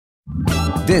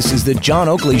This is the John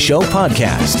Oakley Show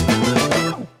podcast.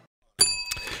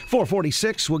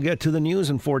 4:46, we'll get to the news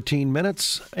in 14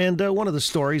 minutes. And one of the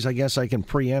stories, I guess I can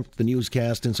preempt the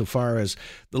newscast insofar as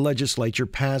the legislature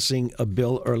passing a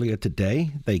bill earlier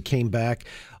today. They came back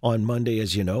on Monday,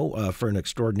 as you know, for an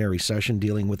extraordinary session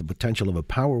dealing with the potential of a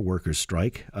power workers'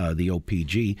 strike. The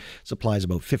OPG supplies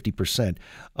about 50%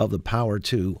 of the power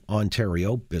to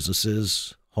Ontario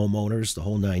businesses, homeowners, the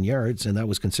whole nine yards, and that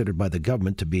was considered by the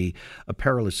government to be a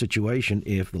perilous situation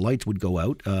if the lights would go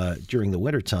out during the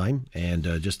wintertime and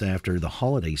just after the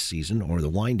holiday season, or the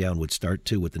wind down would start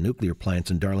too with the nuclear plants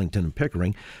in Darlington and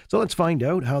Pickering. So let's find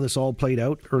out how this all played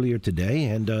out earlier today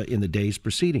and in the days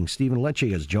preceding. Stephen Lecce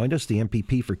has joined us, the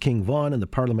MPP for King-Vaughn and the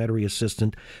Parliamentary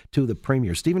Assistant to the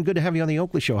Premier. Stephen, good to have you on the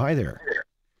Oakley Show. Hi there.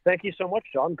 Thank you so much,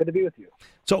 John. Good to be with you.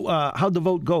 So how'd the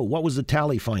vote go? What was the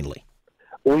tally finally?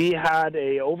 We had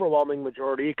a overwhelming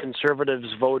majority. Conservatives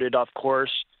voted, of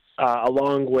course,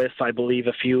 along with, I believe,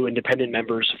 a few independent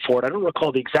members for it. I don't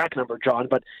recall the exact number, John,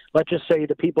 but let's just say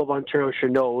the people of Ontario should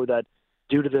know that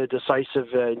due to the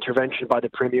decisive intervention by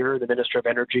the Premier, the Minister of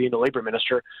Energy, and the Labour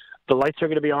Minister, the lights are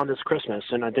going to be on this Christmas.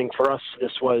 And I think for us,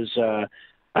 this was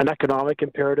an economic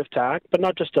imperative to act, but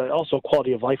not just also a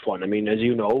quality of life one. I mean, as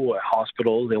you know,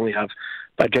 hospitals, they only have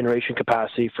generation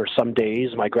capacity for some days.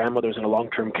 My grandmother's in a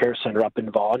long-term care center up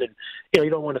in Vaughan, and you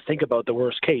don't want to think about the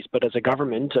worst case, but as a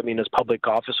government, I mean, as public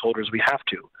office holders, we have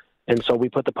to. And so we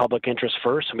put the public interest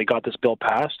first, and we got this bill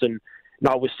passed, and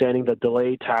notwithstanding the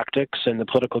delay tactics and the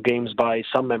political games by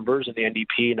some members of the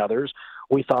NDP and others,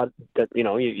 we thought that,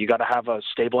 you got to have a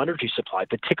stable energy supply,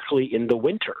 particularly in the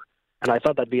winter. And I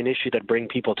thought that'd be an issue that'd bring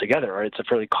people together. It's a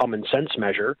fairly common sense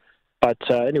measure. But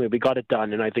anyway, we got it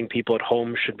done, and I think people at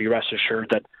home should be rest assured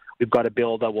that we've got a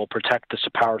bill that will protect the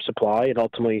power supply and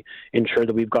ultimately ensure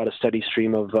that we've got a steady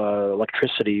stream of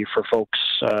electricity for folks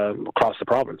across the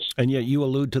province. And yet you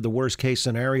allude to the worst case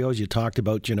scenarios. You talked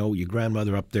about, your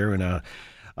grandmother up there in a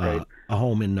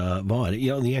home in Vaughan. The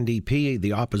NDP,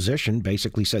 the opposition,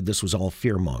 basically said this was all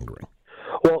fear-mongering.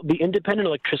 Well, the independent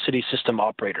electricity system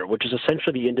operator, which is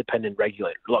essentially the independent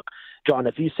regulator. Look, John,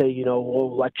 if you say,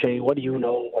 Lecce, what do you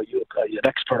know? Are you an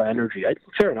expert on energy?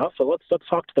 Fair enough. So let's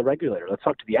talk to the regulator. Let's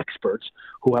talk to the experts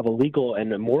who have a legal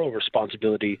and a moral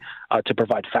responsibility to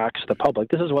provide facts to the public.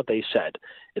 This is what they said,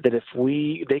 that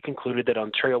they concluded that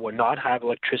Ontario would not have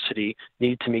electricity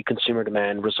needed to meet consumer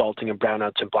demand, resulting in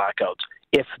brownouts and blackouts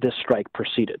if this strike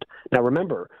proceeded. Now,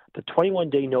 remember, the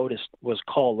 21-day notice was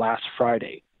called last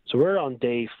Friday. So we're on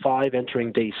day 5,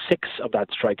 entering day 6 of that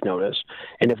strike notice.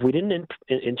 And if we didn't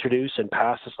introduce and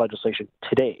pass this legislation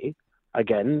today,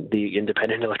 again, the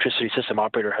independent electricity system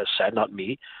operator has said, not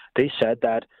me, they said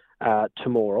that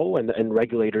tomorrow, and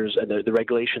regulators and the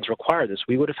regulations require this,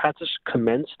 we would have had to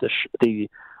commence the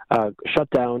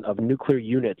shutdown of nuclear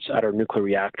units at our nuclear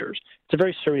reactors. It's a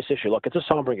very serious issue. Look, it's a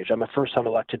sombering issue. I'm a first-time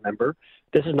elected member.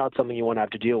 This is not something you want to have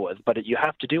to deal with, but you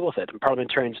have to deal with it. And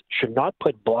parliamentarians should not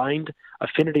put blind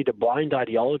affinity to blind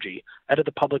ideology out of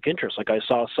the public interest, like I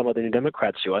saw some of the New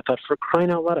Democrats do. I thought, for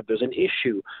crying out loud, if there's an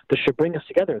issue that should bring us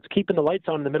together, it's keeping the lights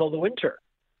on in the middle of the winter.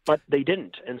 But they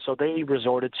didn't, and so they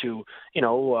resorted to,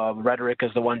 rhetoric as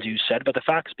the ones you said. But the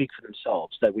facts speak for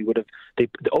themselves. That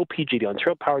the OPG, the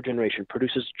Ontario Power Generation,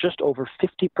 produces just over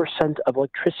 50% of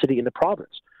electricity in the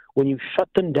province. When you shut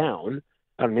them down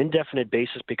on an indefinite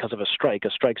basis because of a strike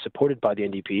supported by the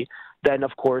NDP, then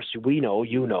of course you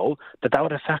know that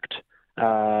would affect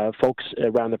folks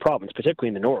around the province, particularly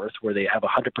in the north, where they have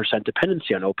 100%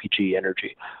 dependency on OPG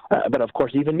energy. But of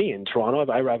course, even me in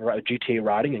Toronto, I have a GTA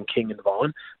riding in King and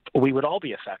Vaughan, we would all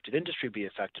be affected, industry would be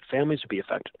affected, families would be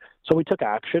affected. So we took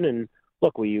action, and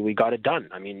look, we got it done.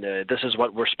 I mean, this is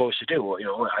what we're supposed to do.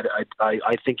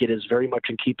 I think it is very much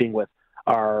in keeping with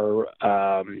our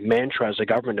mantra as a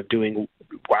government of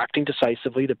acting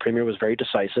decisively. The Premier was very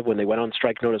decisive when they went on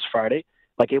strike notice Friday.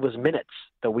 Like, it was minutes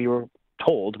that we were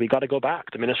told we got to go back.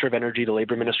 The Minister of Energy, the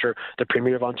Labour Minister, the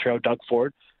Premier of Ontario, Doug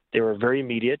Ford, they were very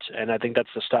immediate, and I think that's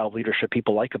the style of leadership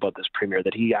people like about this Premier,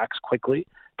 that he acts quickly,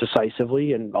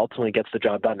 decisively, and ultimately gets the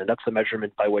job done. And that's the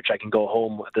measurement by which I can go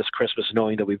home this Christmas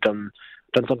knowing that we've done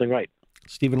something right.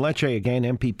 Stephen Lecce, again,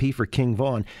 MPP for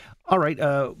King-Vaughn. All right,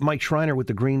 Mike Schreiner with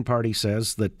the Green Party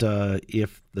says that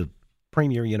if the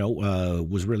Premier,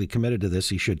 was really committed to this,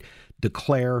 he should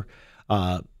declare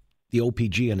the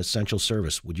OPG an essential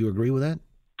service. Would you agree with that?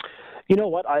 You know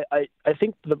what? I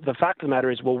think the fact of the matter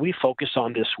is, what we focused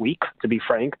on this week, to be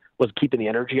frank, was keeping the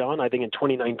energy on. I think in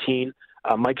 2019,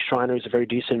 Mike Schreiner is a very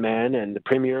decent man, and the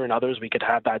Premier and others, we could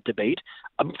have that debate.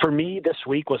 For me, this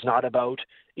week was not about,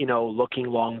 looking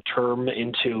long-term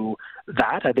into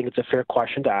that. I think it's a fair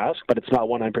question to ask, but it's not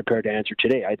one I'm prepared to answer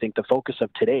today. I think the focus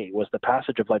of today was the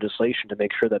passage of legislation to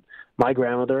make sure that my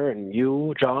grandmother and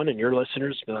you, John, and your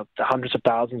listeners, the hundreds of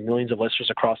thousands, millions of listeners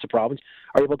across the province,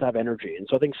 are able to have energy. And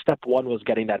so I think step one was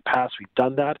getting that passed. We've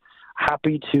done that.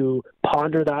 Happy to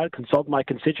ponder that, consult my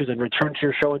constituents, and return to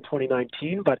your show in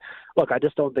 2019. But look, I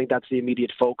just don't think that's the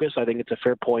immediate focus. I think it's a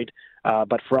fair point.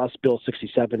 But for us, Bill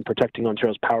 67, protecting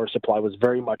Ontario's power supply, was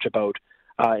very much about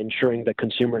ensuring that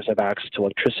consumers have access to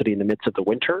electricity in the midst of the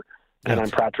winter. And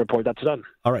I'm proud to report that's done.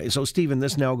 All right. So, Stephen,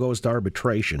 this now goes to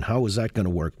arbitration. How is that going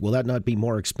to work? Will that not be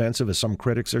more expensive, as some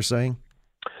critics are saying?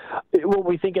 Well,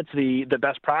 we think it's the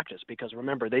best practice because,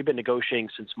 remember, they've been negotiating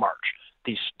since March.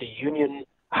 The union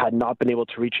had not been able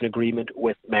to reach an agreement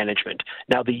with management.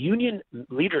 Now, the union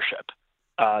leadership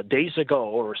days ago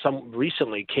or some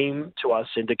recently came to us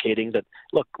indicating that,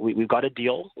 look, we've got a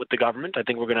deal with the government. I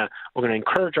think we're gonna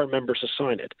encourage our members to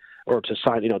sign it or to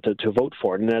sign, to vote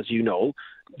for it. And as you know,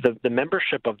 the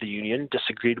membership of the union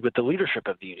disagreed with the leadership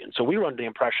of the union. So we were under the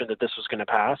impression that this was going to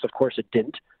pass. Of course, it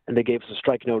didn't, and they gave us a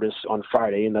strike notice on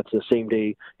Friday, and that's the same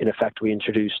day, in effect, we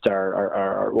introduced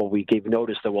we gave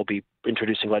notice that we'll be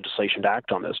introducing legislation to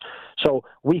act on this. So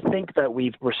we think that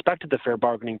we've respected the fair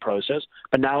bargaining process,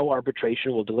 but now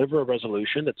arbitration will deliver a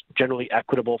resolution that's generally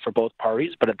equitable for both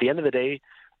parties. But at the end of the day,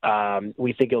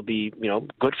 we think it'll be,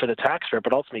 good for the taxpayer,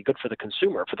 but ultimately good for the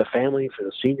consumer, for the family, for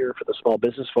the senior, for the small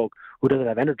business folk who doesn't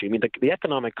have energy. I mean, the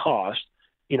economic cost,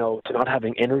 to not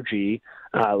having energy,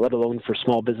 let alone for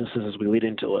small businesses as we lead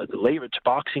into labor, to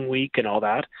Boxing Week and all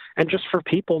that, and just for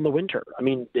people in the winter. I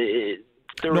mean,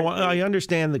 I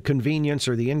understand the convenience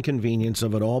or the inconvenience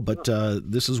of it all, but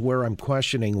this is where I'm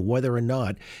questioning whether or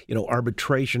not,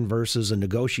 arbitration versus a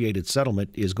negotiated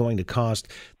settlement is going to cost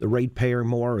the ratepayer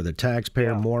more or the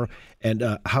taxpayer more,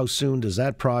 and how soon does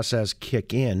that process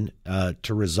kick in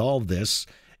to resolve this?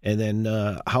 And then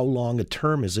how long a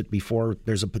term is it before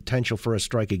there's a potential for a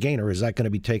strike again, or is that going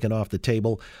to be taken off the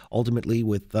table ultimately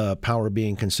with power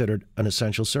being considered an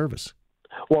essential service?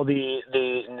 Well, the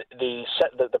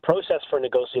process for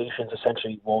negotiations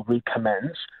essentially will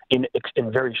recommence in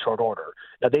very short order.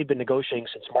 Now, they've been negotiating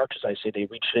since March, as I say. They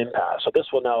reached an impasse. So this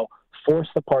will now force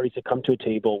the parties to come to a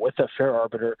table with a fair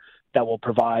arbiter that will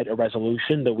provide a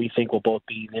resolution that we think will both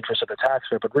be in the interest of the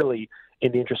taxpayer, but really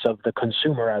in the interest of the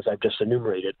consumer, as I've just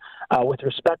enumerated. With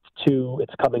respect to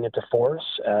its coming into force,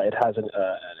 it has an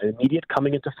immediate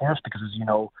coming into force because, as you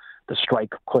know, the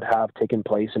strike could have taken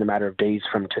place in a matter of days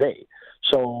from today.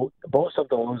 So both of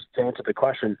those, to answer the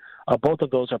question, both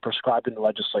of those are prescribed in the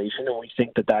legislation, and we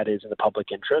think that that is in the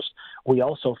public interest. We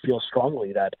also feel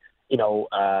strongly that,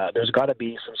 there's got to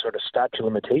be some sort of statute of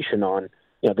limitation on,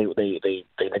 they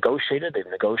negotiated,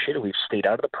 we've stayed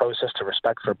out of the process to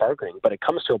respect for bargaining, but it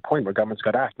comes to a point where government's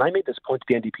got to act. And I made this point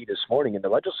to the NDP this morning in the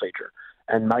legislature,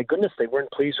 and my goodness, they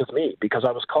weren't pleased with me because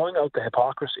I was calling out the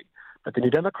hypocrisy that the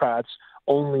New Democrats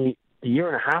only a year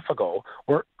and a half ago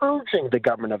were urging the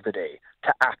government of the day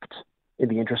to act in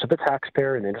the interest of the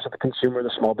taxpayer, in the interest of the consumer,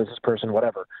 the small business person,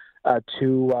 whatever,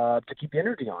 to keep the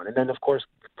energy on. And then, of course,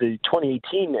 the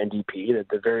 2018 NDP,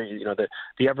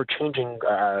 the ever-changing,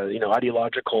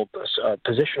 ideological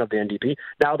position of the NDP,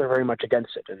 now they're very much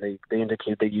against it, and they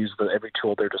indicate they use every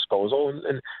tool at their disposal.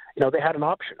 And they had an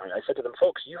option. I said to them,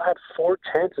 folks, you had 4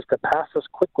 chances to pass this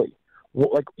quickly.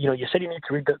 You said you need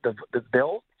to read the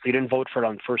bill, so you didn't vote for it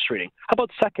on first reading. How about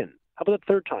second? How about the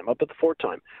third time? How about the fourth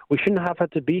time? We shouldn't have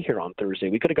had to be here on Thursday.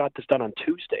 We could have got this done on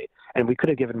Tuesday, and we could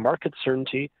have given market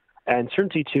certainty and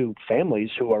certainty to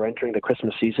families who are entering the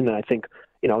Christmas season, and I think,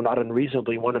 not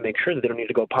unreasonably want to make sure that they don't need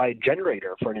to go buy a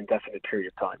generator for an indefinite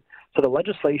period of time. So the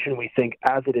legislation, we think,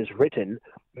 as it is written,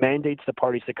 mandates the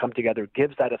parties to come together,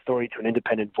 gives that authority to an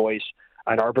independent voice,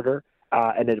 an arbiter,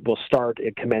 and it will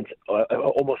commence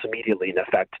almost immediately, in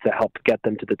effect, to help get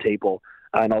them to the table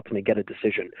and ultimately get a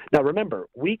decision. Now, remember,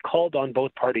 we called on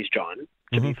both parties, John,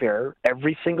 to be fair,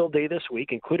 every single day this week,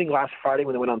 including last Friday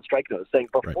when they went on strike notice, saying,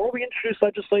 before we introduce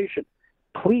legislation,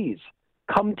 please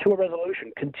come to a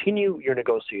resolution, continue your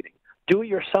negotiating, do it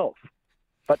yourself.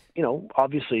 But,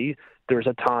 obviously, there's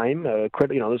a time, there's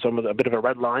a bit of a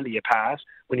red line that you pass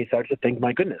when you start to think,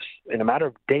 my goodness, in a matter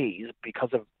of days, because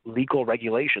of legal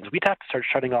regulations, we'd have to start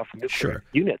shutting off nuclear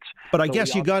units. But I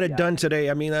guess you got it done today.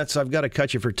 I mean, I've got to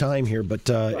cut you for time here, but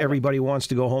everybody wants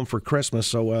to go home for Christmas,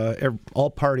 so all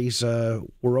parties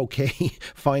were okay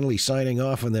finally signing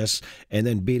off on this and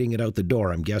then beating it out the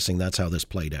door. I'm guessing that's how this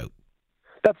played out.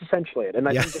 That's essentially it. And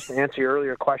I think just to answer your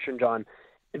earlier question, John,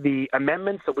 the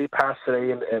amendments that we passed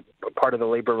today, and part of the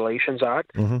Labor Relations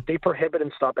Act. Mm-hmm. They prohibit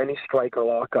and stop any strike or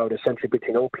lockout essentially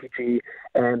between OPG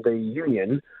and the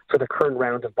union for the current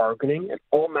round of bargaining, and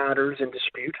all matters in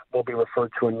dispute will be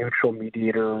referred to a neutral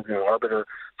mediator, arbiter,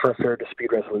 for a fair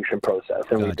dispute resolution process.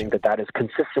 And we think that is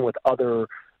consistent with other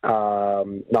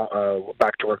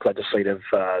back to work legislative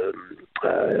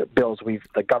bills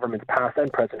the government's past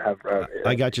and present have.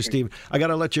 I got you, Steve. I got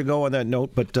to let you go on that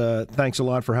note, but thanks a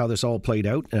lot for how this all played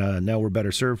out. Now we're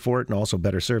better served for it, and also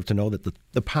better served to know that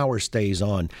the power stays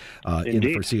on in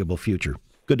the foreseeable future.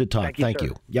 Good to talk. Thank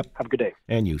you. Yep. Have a good day.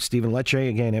 And you, Stephen Lecce,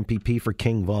 again, MPP for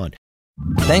King-Vaughn.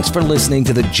 Thanks for listening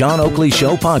to the John Oakley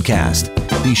Show podcast.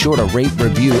 Be sure to rate,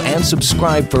 review, and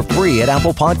subscribe for free at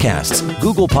Apple Podcasts,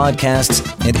 Google Podcasts,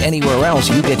 and anywhere else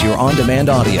you get your on-demand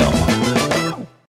audio.